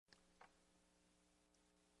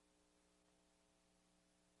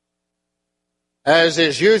As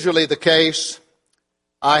is usually the case,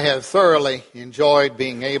 I have thoroughly enjoyed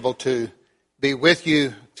being able to be with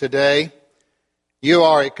you today. You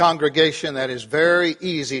are a congregation that is very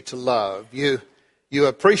easy to love. You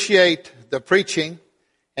appreciate the preaching,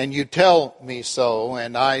 and you tell me so,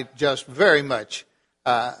 and I just very much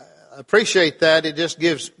appreciate that. It just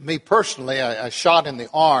gives me personally a shot in the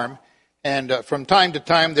arm, and from time to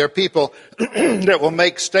time there are people that will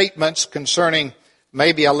make statements concerning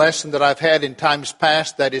maybe a lesson that I've had in times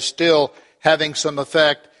past that is still having some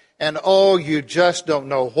effect, and oh, you just don't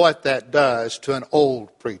know what that does to an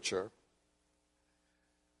old preacher.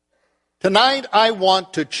 Tonight, I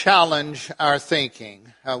want to challenge our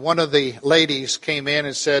thinking. One of the ladies came in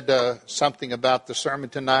and said something about the sermon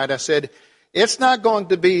tonight. I said, it's not going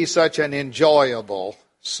to be such an enjoyable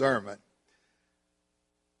sermon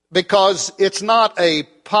because it's not a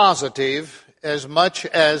positive as much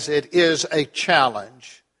as it is a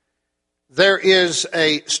challenge. There is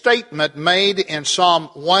a statement made in Psalm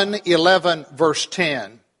 111, verse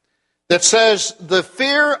 10, that says, the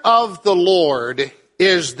fear of the Lord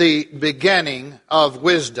is the beginning of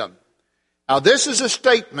wisdom. Now, this is a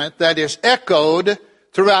statement that is echoed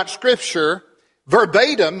throughout Scripture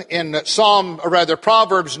verbatim in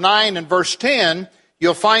Proverbs 9 and verse 10.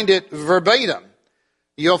 You'll find it verbatim.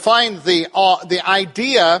 You'll find the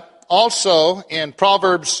idea also in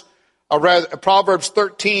Proverbs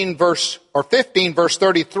 13 15 verse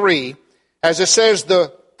 33, as it says,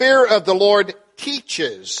 the fear of the Lord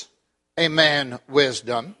teaches a man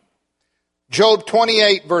wisdom. Job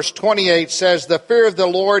 28 verse 28 says, the fear of the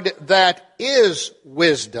Lord, that is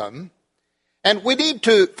wisdom. And we need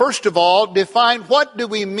to, first of all, define what do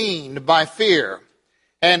we mean by fear.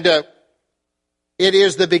 And it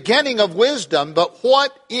is the beginning of wisdom, but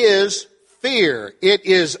what is fear? It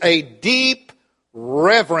is a deep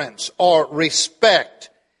reverence or respect.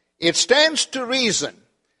 It stands to reason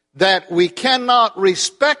that we cannot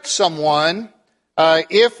respect someone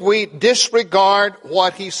if we disregard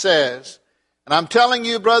what he says. And I'm telling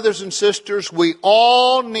you, brothers and sisters, we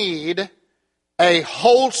all need a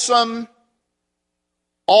wholesome,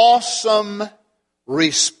 awesome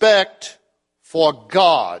respect for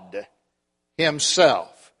God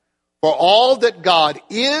Himself, for all that God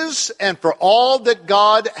is and for all that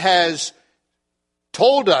God has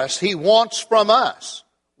told us He wants from us.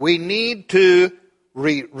 We need to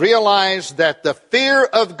realize that the fear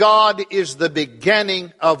of God is the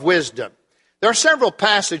beginning of wisdom. There are several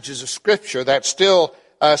passages of Scripture that still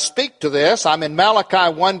speak to this. I'm in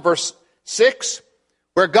Malachi 1 verse 6,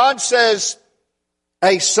 where God says,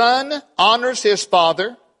 a son honors his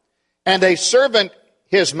father, and a servant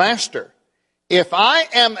his master. If I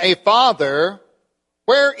am a father,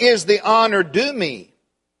 where is the honor due me?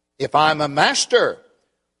 If I'm a master,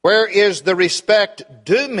 where is the respect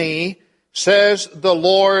due me, says the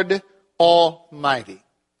Lord Almighty.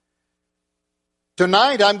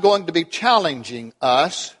 Tonight I'm going to be challenging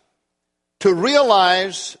us to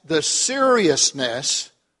realize the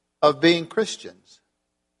seriousness of being Christians.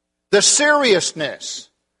 The seriousness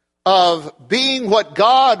of being what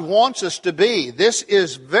God wants us to be. This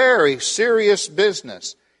is very serious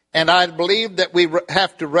business, and I believe that we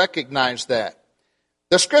have to recognize that.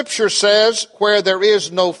 The Scripture says, where there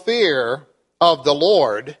is no fear of the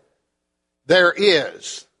Lord, there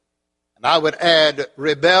is, and I would add,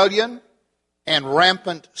 rebellion and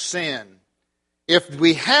rampant sin. If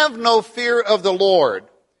we have no fear of the Lord,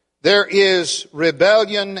 there is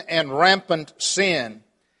rebellion and rampant sin.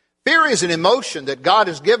 Fear is an emotion that God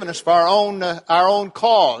has given us for our own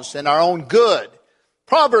cause and our own good.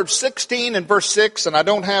 Proverbs 16 and verse 6, and I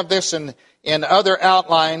don't have this in other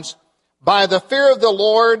outlines, by the fear of the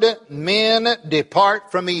Lord, men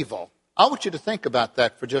depart from evil. I want you to think about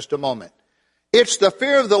that for just a moment. It's the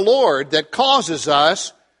fear of the Lord that causes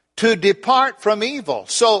us to depart from evil.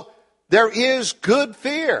 So there is good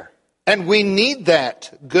fear, and we need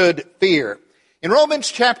that good fear. In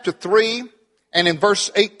Romans chapter 3 and in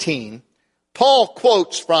verse 18, Paul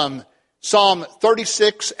quotes from Psalm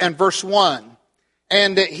 36 and verse 1,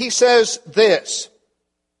 and he says this,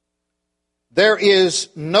 there is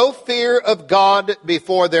no fear of God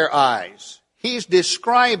before their eyes. He's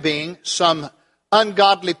describing some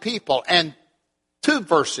ungodly people, and two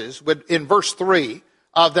verses in verse 3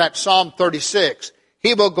 of that Psalm 36,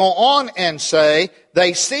 he will go on and say,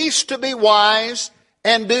 they cease to be wise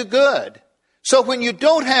and do good. So when you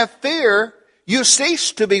don't have fear, you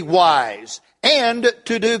cease to be wise and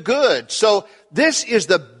to do good. So this is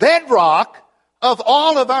the bedrock of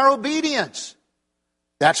all of our obedience.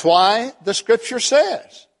 That's why the Scripture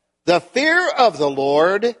says, the fear of the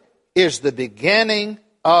Lord is the beginning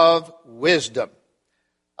of wisdom.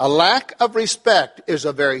 A lack of respect is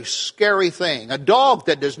a very scary thing. A dog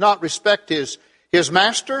that does not respect his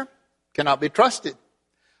master cannot be trusted.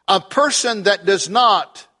 A person that does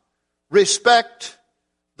not respect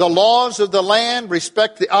the laws of the land,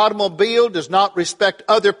 respect the automobile, does not respect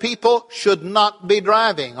other people, should not be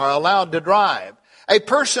driving or allowed to drive. A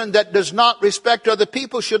person that does not respect other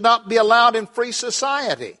people should not be allowed in free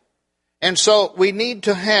society. And so we need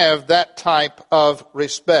to have that type of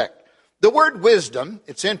respect. The word wisdom,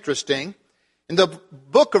 it's interesting, in the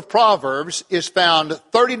book of Proverbs is found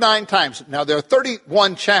 39 times. Now there are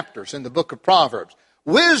 31 chapters in the book of Proverbs.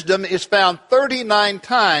 Wisdom is found 39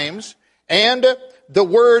 times, and the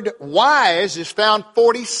word wise is found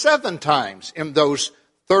 47 times in those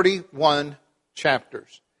 31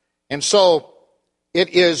 chapters. And so it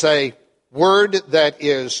is a word that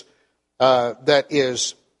is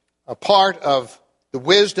a part of the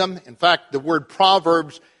wisdom. In fact, the word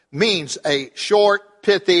Proverbs means a short,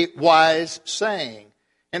 pithy, wise saying.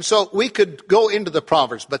 And so we could go into the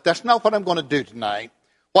Proverbs, but that's not what I'm going to do tonight.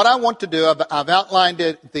 What I want to do, I've outlined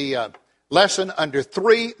the lesson under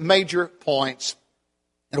 3 major points.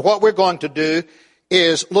 And what we're going to do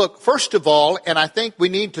is look, first of all, and I think we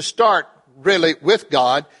need to start really with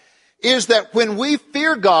God, is that when we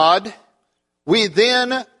fear God, we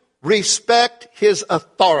then respect His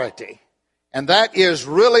authority. And that is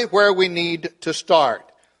really where we need to start.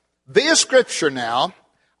 Via Scripture now,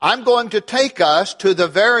 I'm going to take us to the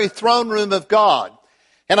very throne room of God.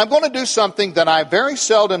 And I'm going to do something that I very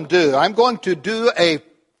seldom do. I'm going to do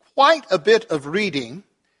quite a bit of reading.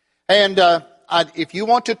 And if you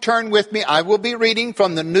want to turn with me, I will be reading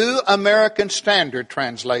from the New American Standard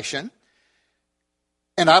Translation.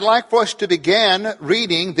 And I'd like for us to begin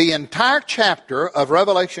reading the entire chapter of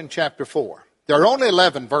Revelation chapter 4. There are only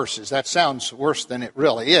 11 verses. That sounds worse than it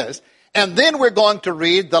really is. And then we're going to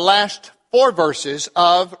read the last 4 verses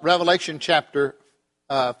of Revelation chapter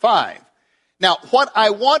 5. Now, what I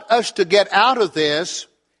want us to get out of this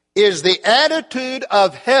is the attitude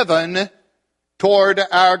of heaven toward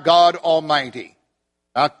our God Almighty.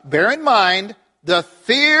 Now, bear in mind, the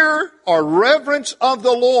fear or reverence of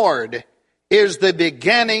the Lord is the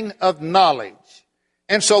beginning of knowledge.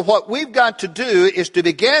 And so what we've got to do is to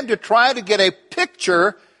begin to try to get a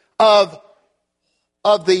picture of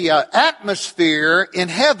the atmosphere in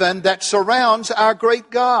heaven that surrounds our great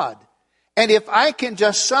God. And if I can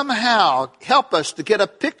just somehow help us to get a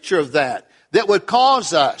picture of that would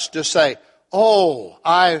cause us to say, oh,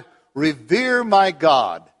 I revere my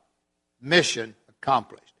God, mission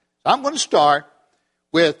accomplished. So I'm going to start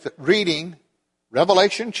with reading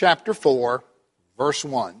Revelation chapter 4, verse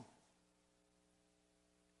 1.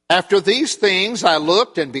 After these things I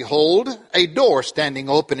looked, and behold, a door standing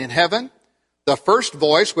open in heaven. The first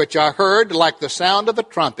voice which I heard, like the sound of a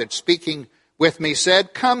trumpet speaking with me,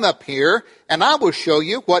 said, Come up here, and I will show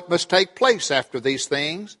you what must take place after these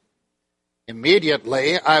things.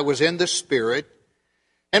 Immediately I was in the Spirit,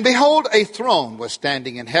 and behold, a throne was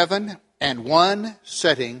standing in heaven, and one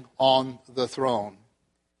sitting on the throne.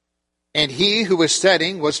 And he who was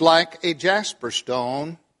sitting was like a jasper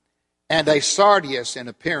stone, and a sardius in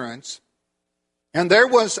appearance. And there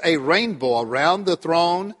was a rainbow around the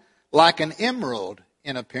throne, like an emerald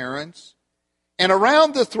in appearance. And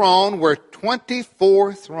around the throne were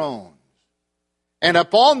 24 thrones. And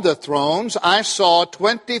upon the thrones I saw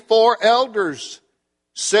 24 elders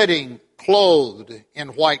sitting, clothed in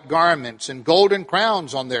white garments, and golden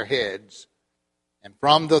crowns on their heads. And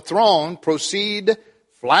from the throne proceed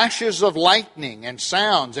flashes of lightning, and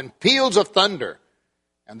sounds, and peals of thunder.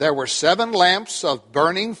 And there were 7 lamps of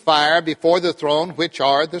burning fire before the throne, which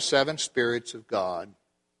are the 7 spirits of God.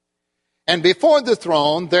 And before the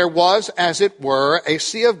throne there was, as it were, a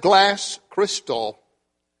sea of glass crystal,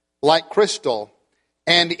 like crystal.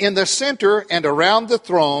 And in the center and around the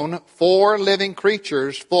throne 4 living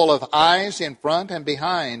creatures, full of eyes in front and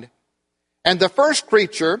behind. And the first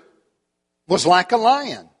creature was like a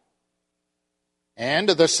lion, and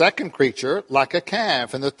the second creature like a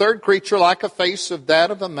calf, and the third creature like a face of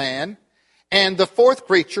that of a man, and the fourth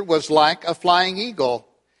creature was like a flying eagle.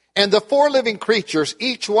 And the 4 living creatures,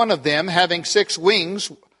 each one of them having 6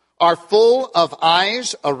 wings, are full of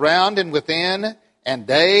eyes around and within, and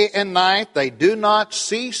day and night they do not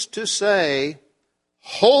cease to say,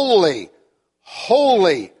 Holy,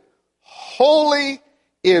 holy, holy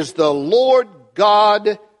is the Lord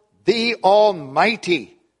God, the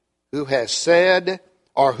Almighty, who has said,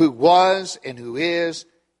 or who was, and who is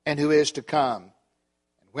to come.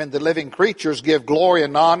 And when the living creatures give glory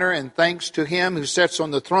and honor and thanks to Him who sits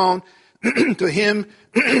on the throne, to Him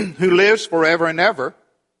who lives forever and ever,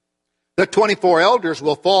 The 24 elders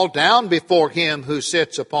will fall down before him who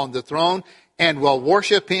sits upon the throne and will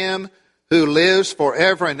worship him who lives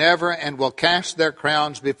forever and ever, and will cast their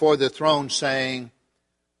crowns before the throne, saying,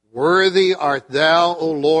 Worthy art thou,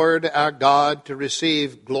 O Lord our God, to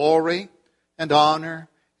receive glory and honor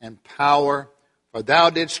and power, for thou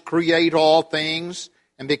didst create all things,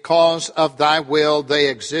 and because of thy will they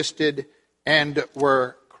existed and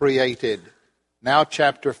were created. Now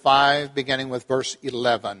chapter 5, beginning with verse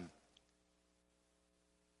 11.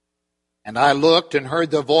 And I looked and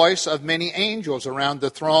heard the voice of many angels around the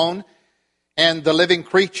throne, and the living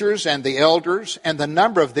creatures and the elders, and the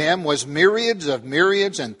number of them was myriads of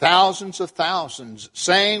myriads and thousands of thousands,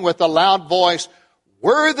 saying with a loud voice,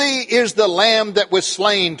 Worthy is the Lamb that was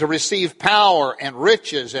slain to receive power and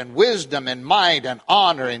riches and wisdom and might and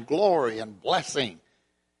honor and glory and blessing.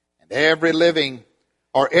 And every living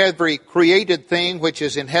or every created thing which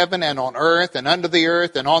is in heaven and on earth and under the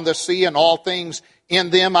earth and on the sea and all things in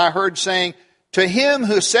them, I heard saying, To him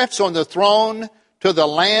who sits on the throne, to the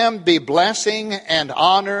Lamb be blessing and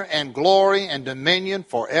honor and glory and dominion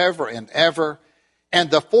forever and ever.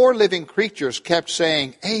 And the four living creatures kept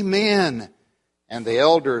saying, Amen. And the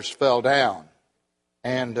elders fell down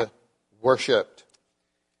and worshipped.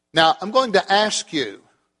 Now, I'm going to ask you,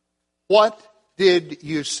 what did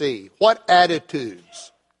you see? What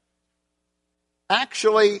attitudes?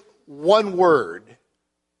 Actually, one word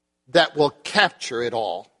that will capture it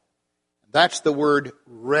all. That's the word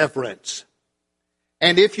reverence.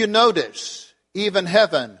 And if you notice, even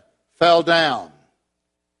heaven fell down,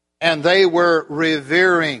 and they were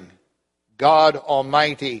revering God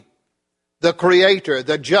Almighty, the Creator,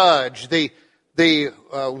 the Judge, the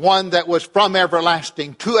one that was from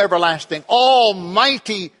everlasting to everlasting,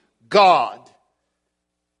 Almighty God.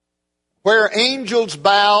 Where angels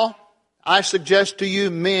bow, I suggest to you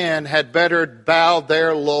men had better bow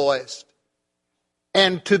their lowest.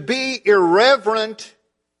 And to be irreverent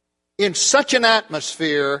in such an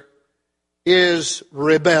atmosphere is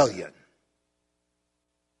rebellion.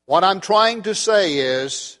 What I'm trying to say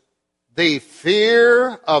is, the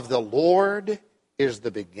fear of the Lord is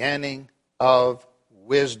the beginning of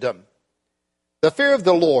wisdom. The fear of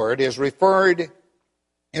the Lord is referring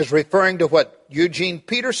to what Eugene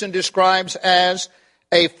Peterson describes as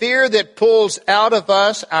a fear that pulls out of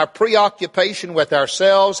us our preoccupation with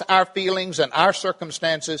ourselves, our feelings, and our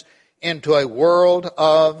circumstances into a world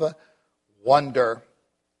of wonder.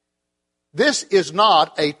 This is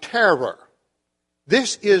not a terror.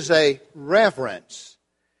 This is a reverence.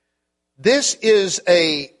 This is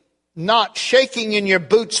a not shaking in your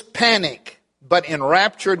boots panic, but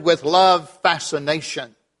enraptured with love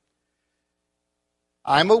fascination.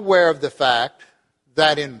 I'm aware of the fact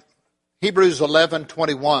that in Hebrews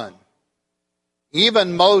 11:21,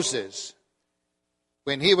 even Moses,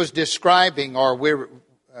 when he was describing,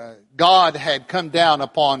 God had come down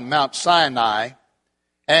upon Mount Sinai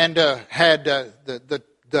and the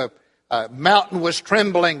mountain was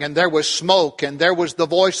trembling and there was smoke and there was the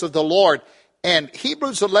voice of the Lord. And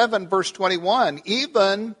Hebrews 11 verse 21,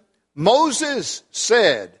 even Moses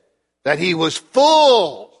said that he was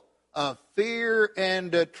full of fear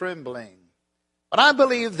and trembling. But I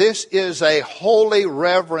believe this is a holy,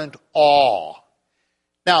 reverent awe.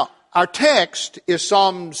 Now, our text is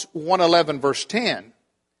Psalms 111 verse 10.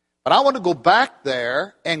 But I want to go back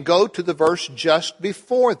there and go to the verse just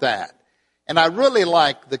before that. And I really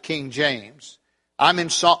like the King James. I'm in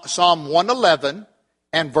Psalm 111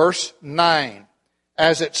 and verse 9.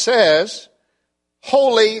 As it says,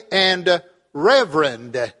 Holy and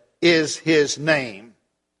reverend is his name.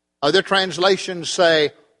 Other translations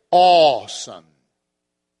say, Awesome.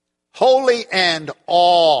 Holy and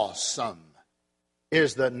awesome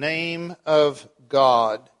is the name of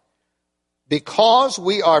God. Because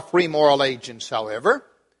we are free moral agents, however,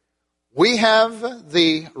 we have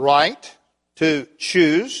the right to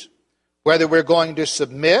choose whether we're going to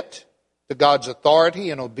submit to God's authority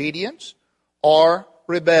and obedience or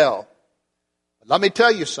rebel. But let me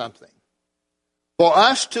tell you something. For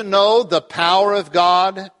us to know the power of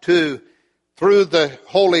God, through the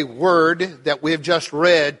Holy Word that we've just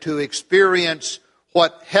read, to experience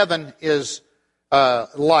what heaven is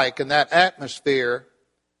like in that atmosphere,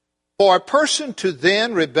 for a person to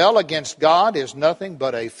then rebel against God is nothing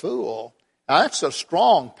but a fool. Now, that's a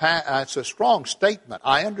strong statement.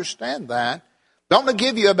 I understand that. But I'm going to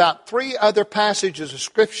give you about 3 other passages of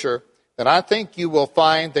Scripture that I think you will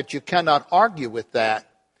find that you cannot argue with that.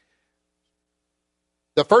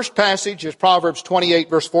 The first passage is Proverbs 28,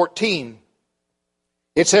 verse 14.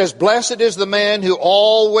 It says, Blessed is the man who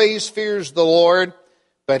always fears the Lord,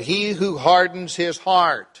 but he who hardens his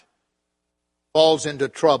heart falls into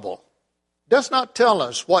trouble. does not tell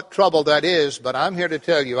us what trouble that is, but I'm here to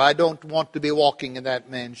tell you, I don't want to be walking in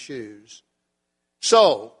that man's shoes.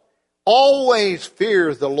 So, always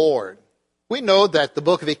fear the Lord. We know that the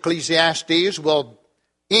book of Ecclesiastes will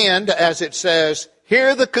end as it says,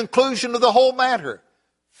 hear the conclusion of the whole matter.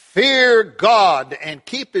 Fear God and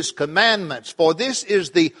keep His commandments, for this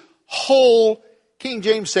is the whole, King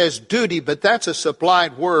James says duty, but that's a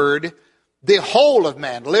supplied word, the whole of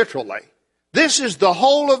man, literally. This is the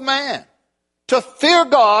whole of man, to fear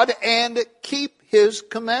God and keep His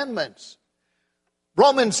commandments.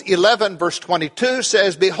 Romans 11 verse 22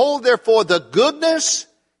 says, behold therefore the goodness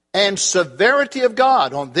and severity of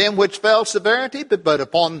God on them which fell severity, but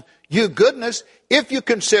upon you goodness, if you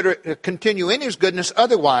continue in His goodness,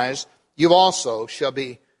 otherwise you also shall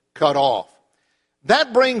be cut off.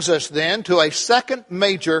 That brings us then to a second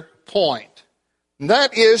major point. And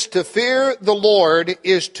that is, to fear the Lord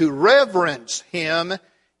is to reverence Him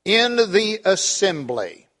in the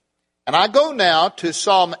assembly. And I go now to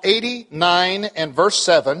Psalm 89 and verse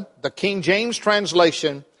 7. The King James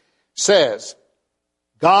translation says,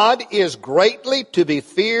 God is greatly to be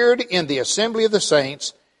feared in the assembly of the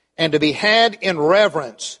saints, and to be had in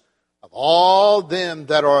reverence of all them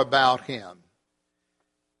that are about Him.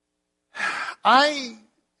 I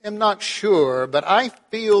am not sure, but I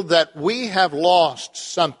feel that we have lost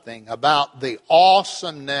something about the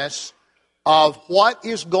awesomeness of what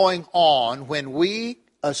is going on when we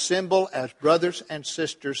assemble as brothers and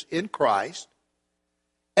sisters in Christ,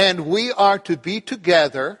 and we are to be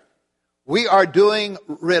together. We are doing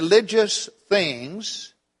religious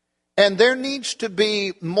things, and there needs to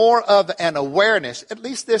be more of an awareness. At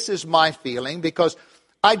least this is my feeling, because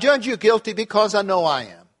I judge you guilty because I know I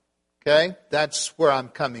am. Okay? That's where I'm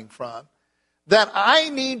coming from. That I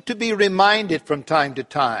need to be reminded from time to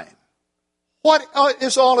time. What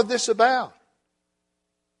is all of this about?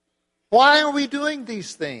 Why are we doing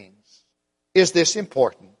these things? Is this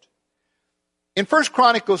important? In 1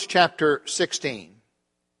 Chronicles chapter 16,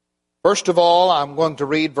 first of all, I'm going to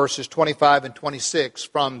read verses 25 and 26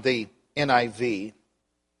 from the NIV.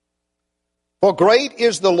 For great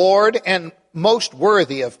is the Lord and most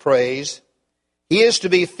worthy of praise. He is to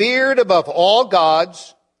be feared above all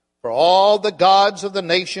gods, for all the gods of the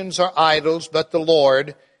nations are idols, but the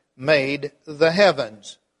Lord made the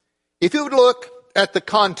heavens. If you would look at the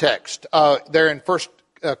context there in 1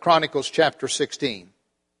 Chronicles chapter 16,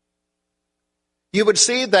 you would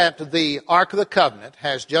see that the Ark of the Covenant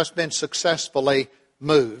has just been successfully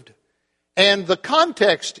moved. And the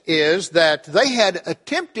context is that they had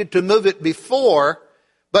attempted to move it before,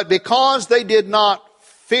 but because they did not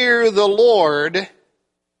fear the Lord,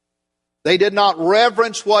 they did not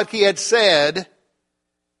reverence what He had said.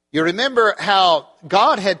 You remember how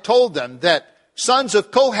God had told them that sons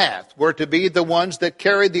of Kohath were to be the ones that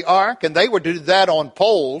carried the ark, and they were to do that on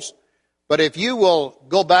poles. But if you will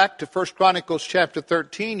go back to 1 Chronicles chapter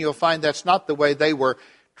 13, you'll find that's not the way they were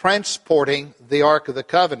transporting the Ark of the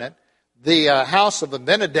Covenant. The house of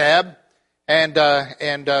Abinadab, and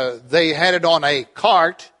they had it on a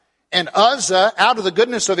cart. And Uzzah, out of the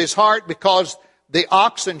goodness of his heart, because the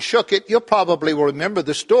oxen shook it, you'll probably remember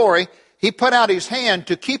the story, he put out his hand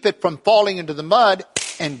to keep it from falling into the mud,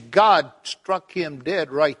 and God struck him dead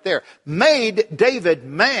right there. Made David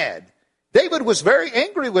mad. David was very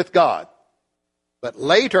angry with God. But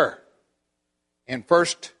later, in 1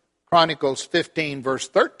 Chronicles 15, verse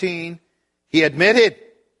 13, he admitted,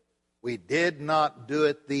 we did not do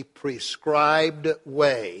it the prescribed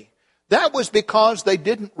way. That was because they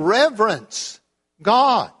didn't reverence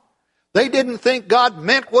God. They didn't think God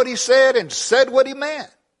meant what He said and said what He meant.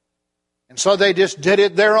 And so they just did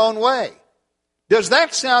it their own way. Does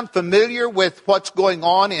that sound familiar with what's going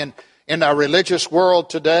on in our religious world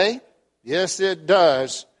today? Yes, it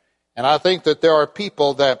does. And I think that there are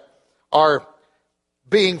people that are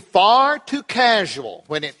being far too casual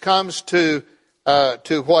when it comes to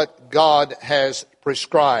what God has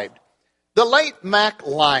prescribed. The late Mac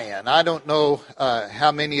Lyon, I don't know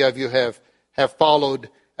how many of you have followed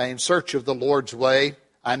In Search of the Lord's Way.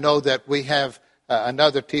 I know that we have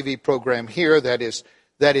another TV program here that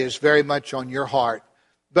is very much on your heart.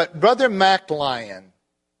 But Brother Mac Lyon,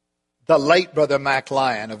 the late Brother Mac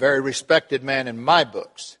Lyon, a very respected man in my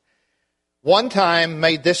books, one time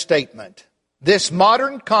made this statement: this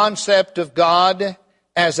modern concept of God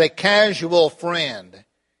as a casual friend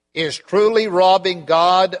is truly robbing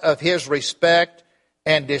God of His respect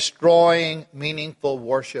and destroying meaningful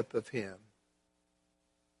worship of Him.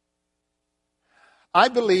 I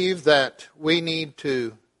believe that we need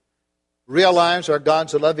to realize our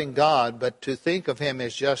God's a loving God, but to think of Him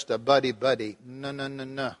as just a buddy-buddy,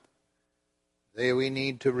 no. We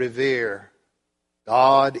need to revere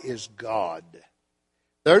God is God.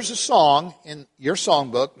 There's a song in your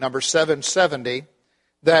songbook, number 770,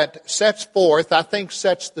 that sets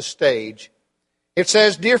the stage. It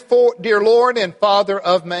says, Dear Lord and Father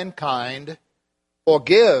of mankind,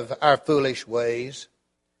 forgive our foolish ways.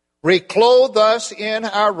 Reclothe us in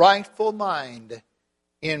our rightful mind.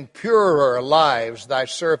 In purer lives thy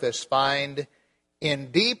service find.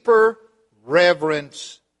 In deeper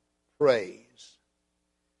reverence praise.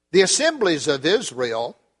 The assemblies of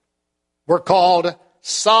Israel were called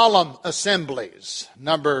solemn assemblies.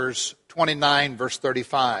 Numbers 29, verse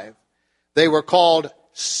 35. They were called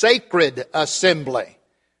sacred assembly.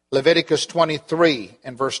 Leviticus 23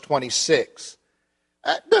 and verse 26.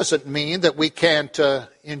 That doesn't mean that we can't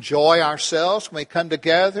enjoy ourselves when we come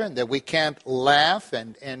together and that we can't laugh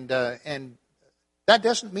and that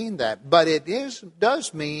doesn't mean that. But it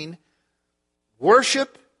does mean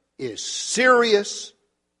worship is serious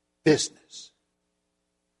business.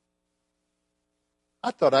 I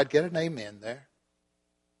thought I'd get an amen there.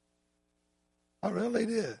 I really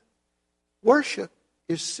did. Worship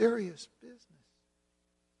is serious business.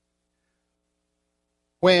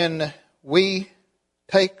 When we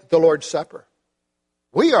take the Lord's Supper,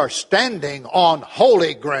 we are standing on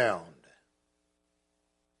holy ground.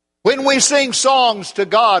 When we sing songs to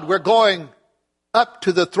God, we're going up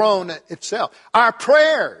to the throne itself. Our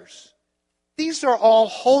prayers, these are all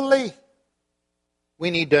holy.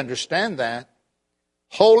 We need to understand that.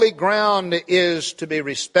 Holy ground is to be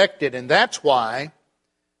respected, and that's why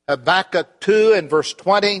Habakkuk 2 and verse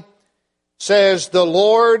 20 says, the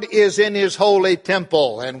Lord is in his holy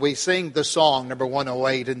temple. And we sing the song, number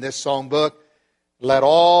 108 in this songbook, let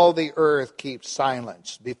all the earth keep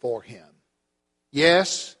silence before him.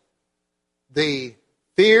 Yes, the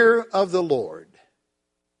fear of the Lord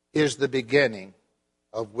is the beginning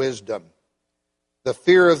of wisdom. The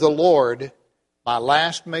fear of the Lord, my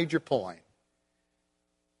last major point,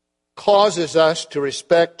 causes us to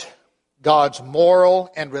respect God's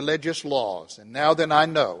moral and religious laws. And now then I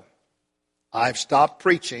know I've stopped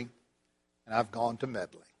preaching and I've gone to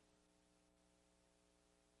meddling.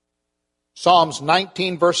 Psalms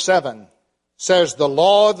 19 verse 7 says, the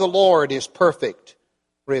law of the Lord is perfect,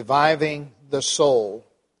 reviving the soul.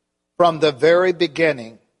 From the very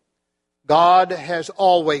beginning, God has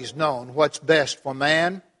always known what's best for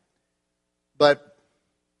man, but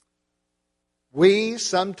we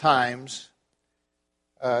sometimes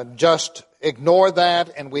just ignore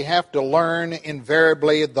that, and we have to learn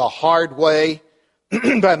invariably the hard way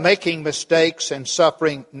by making mistakes and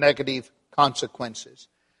suffering negative consequences.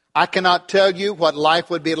 I cannot tell you what life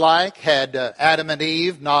would be like had Adam and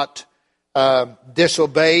Eve not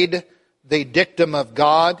disobeyed the dictum of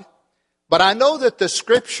God. But I know that the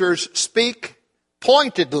Scriptures speak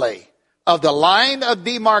pointedly of the line of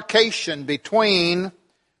demarcation between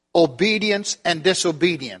obedience and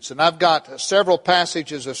disobedience. And I've got several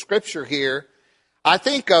passages of Scripture here. I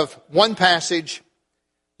think of one passage,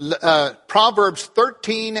 Proverbs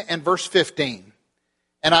 13 and verse 15.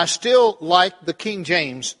 And I still like the King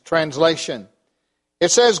James translation.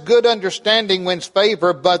 It says, good understanding wins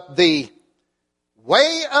favor, but the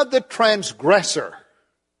way of the transgressor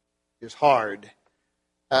is hard.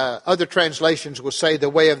 Other translations will say the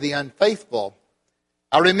way of the unfaithful.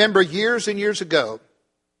 I remember years and years ago,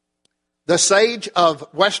 the sage of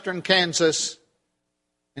western Kansas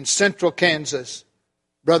and central Kansas,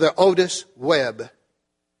 Brother Otis Webb,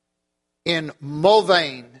 in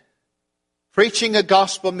Mulvane, preaching a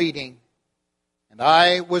gospel meeting, and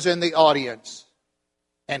I was in the audience,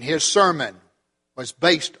 and his sermon was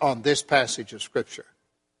based on this passage of Scripture.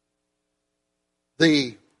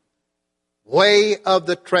 The way of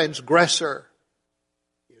the transgressor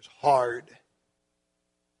is hard.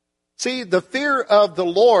 See, the fear of the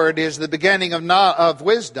Lord is the beginning of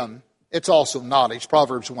wisdom. It's also knowledge.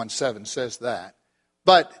 Proverbs 1:7 says that.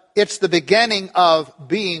 But it's the beginning of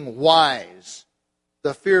being wise,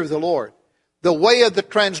 the fear of the Lord. The way of the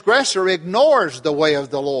transgressor ignores the way of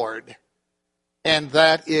the Lord, and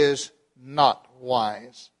that is not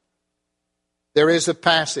wise. There is a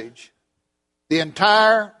passage, the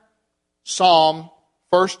entire Psalm,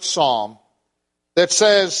 first Psalm, that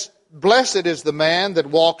says, blessed is the man that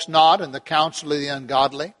walks not in the counsel of the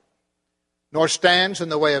ungodly, nor stands in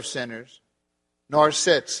the way of sinners, nor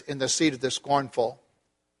sits in the seat of the scornful.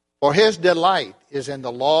 For his delight is in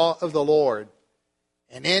the law of the Lord,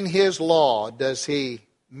 and in his law does he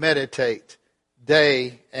meditate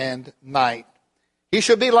day and night. He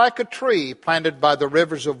shall be like a tree planted by the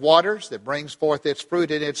rivers of waters that brings forth its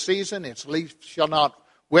fruit in its season. Its leaf shall not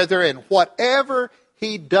wither, and whatever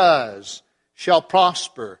he does shall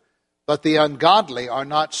prosper. But the ungodly are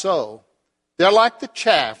not so. They're like the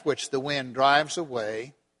chaff which the wind drives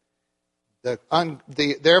away.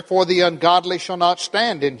 Therefore the ungodly shall not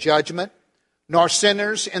stand in judgment, nor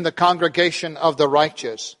sinners in the congregation of the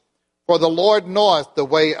righteous. For the Lord knoweth the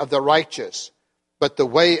way of the righteous, but the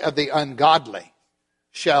way of the ungodly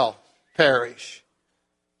shall perish.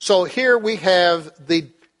 So here we have the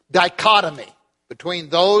dichotomy between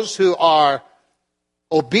those who are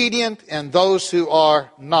obedient and those who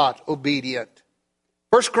are not obedient.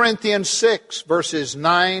 1 Corinthians 6, verses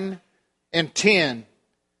 9 and 10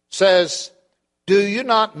 says, Do you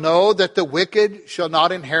not know that the wicked shall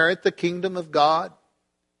not inherit the kingdom of God?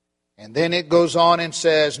 And then it goes on and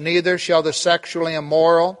says, Neither shall the sexually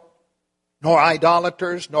immoral, nor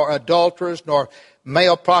idolaters, nor adulterers, nor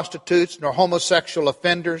male prostitutes, nor homosexual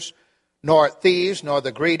offenders, nor thieves, nor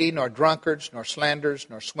the greedy, nor drunkards, nor slanderers,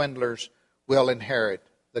 nor swindlers will inherit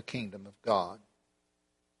the kingdom of God.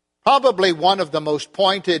 Probably one of the most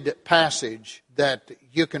pointed passage that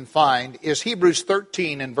you can find is Hebrews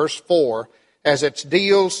 13 and verse 4, as it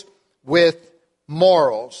deals with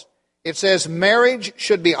morals. It says, Marriage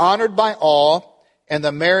should be honored by all, and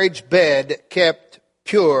the marriage bed kept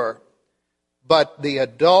pure. But the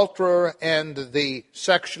adulterer and the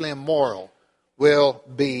sexually immoral will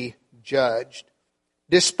be judged.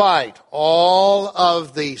 Despite all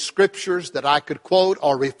of the scriptures that I could quote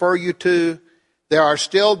or refer you to, there are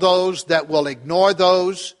still those that will ignore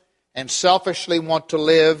those and selfishly want to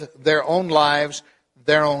live their own lives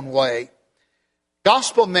their own way.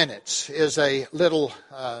 Gospel Minutes is a little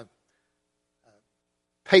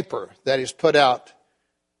paper that is put out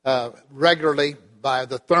regularly by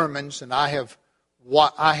the Thurmans, and I have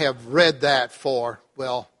read that for,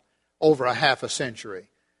 over a half a century,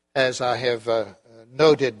 as I have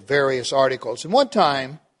noted various articles. And one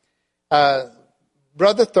time,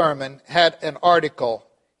 Brother Thurman had an article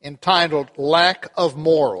entitled Lack of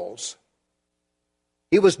Morals.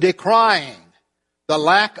 He was decrying the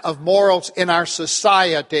lack of morals in our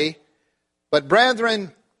society. But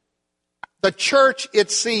brethren, the church,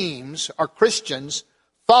 it seems, or Christians,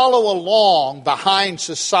 follow along behind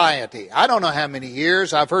society. I don't know how many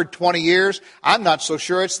years. I've heard 20 years. I'm not so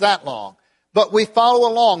sure it's that long. But we follow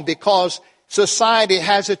along because society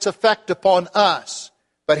has its effect upon us.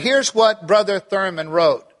 But here's what Brother Thurman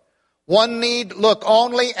wrote. One need look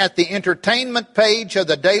only at the entertainment page of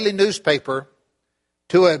the daily newspaper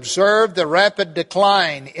to observe the rapid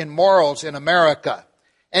decline in morals in America.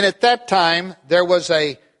 And at that time, there was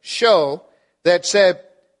a show that said,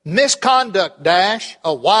 Misconduct Dash,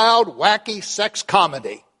 a wild, wacky sex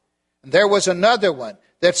comedy. And there was another one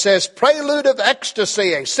that says, Prelude of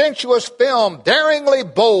Ecstasy, a sensuous film, daringly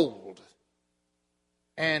bold.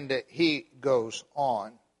 And he goes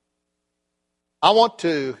on. I want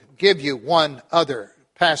to give you one other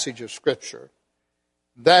passage of Scripture.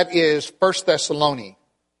 That is 1 Thessalonians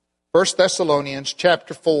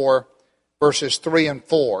chapter 4, verses 3 and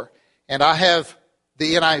 4. And I have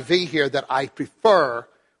the NIV here that I prefer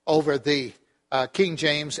over the King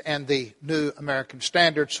James and the New American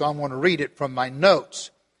Standard, so I'm going to read it from my notes.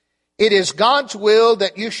 It is God's will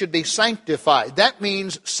that you should be sanctified. That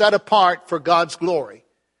means set apart for God's glory.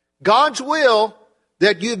 God's will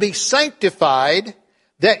that you be sanctified,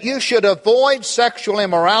 that you should avoid sexual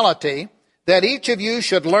immorality, that each of you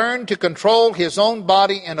should learn to control his own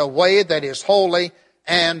body in a way that is holy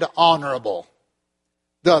and honorable.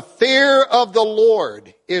 The fear of the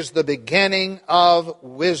Lord is the beginning of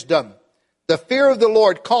wisdom. The fear of the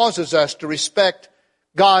Lord causes us to respect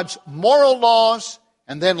God's moral laws,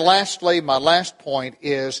 and then lastly, my last point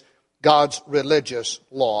is God's religious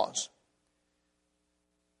laws.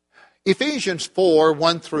 Ephesians 4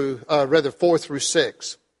 through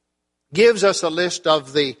 6 gives us a list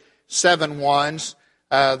of the 7 ones.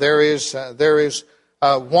 There is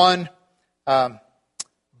one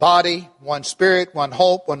body, one Spirit, one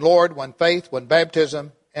hope, one Lord, one faith, one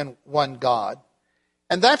baptism, and one God.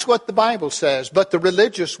 And that's what the Bible says. But the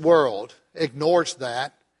religious world ignores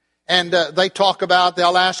that. And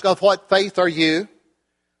they'll ask, of what faith are you?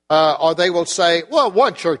 Or they will say, well,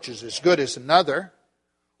 one church is as good as another.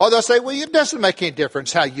 Or they'll say, well, it doesn't make any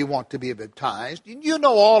difference how you want to be baptized. You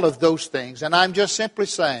know all of those things. And I'm just simply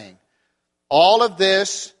saying, all of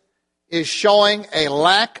this is showing a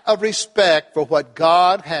lack of respect for what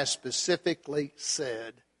God has specifically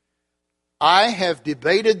said. I have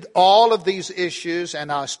debated all of these issues,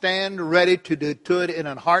 and I stand ready to do it in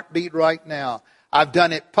a heartbeat right now. I've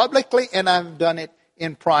done it publicly, and I've done it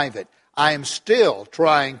in private. I am still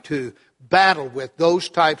trying to battle with those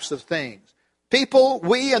types of things. People,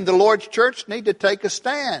 we in the Lord's church need to take a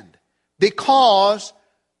stand, because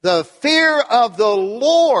the fear of the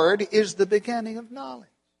Lord is the beginning of knowledge.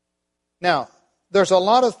 Now, there's a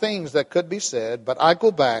lot of things that could be said, but I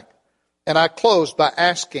go back and I close by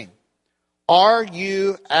asking, are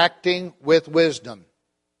you acting with wisdom?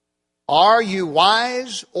 Are you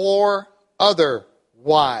wise or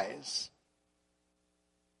otherwise?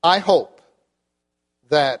 I hope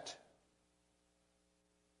that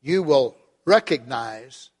you will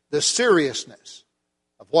recognize the seriousness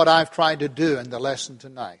of what I've tried to do in the lesson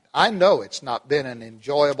tonight. I know it's not been an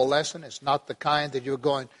enjoyable lesson. It's not the kind that you're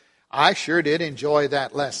going, I sure did enjoy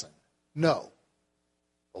that lesson. No.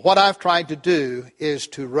 What I've tried to do is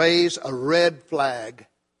to raise a red flag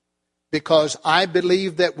because I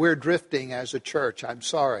believe that we're drifting as a church. I'm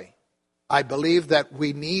sorry. I believe that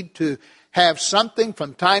we need to have something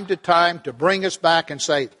from time to time to bring us back and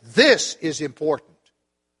say, this is important.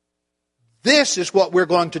 This is what we're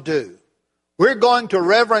going to do. We're going to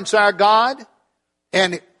reverence our God,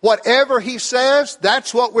 and whatever He says,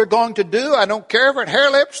 that's what we're going to do. I don't care if it hair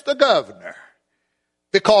lips the governor.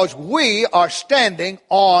 Because we are standing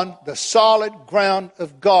on the solid ground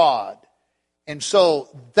of God. And so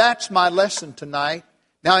that's my lesson tonight.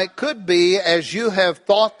 Now it could be, as you have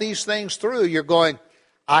thought these things through, you're going,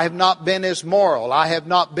 I have not been as moral. I have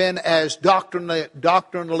not been as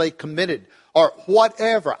doctrinally committed. Or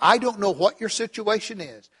whatever. I don't know what your situation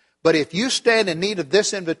is. But if you stand in need of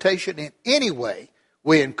this invitation in any way,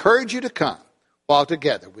 we encourage you to come while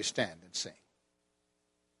together we stand and sing.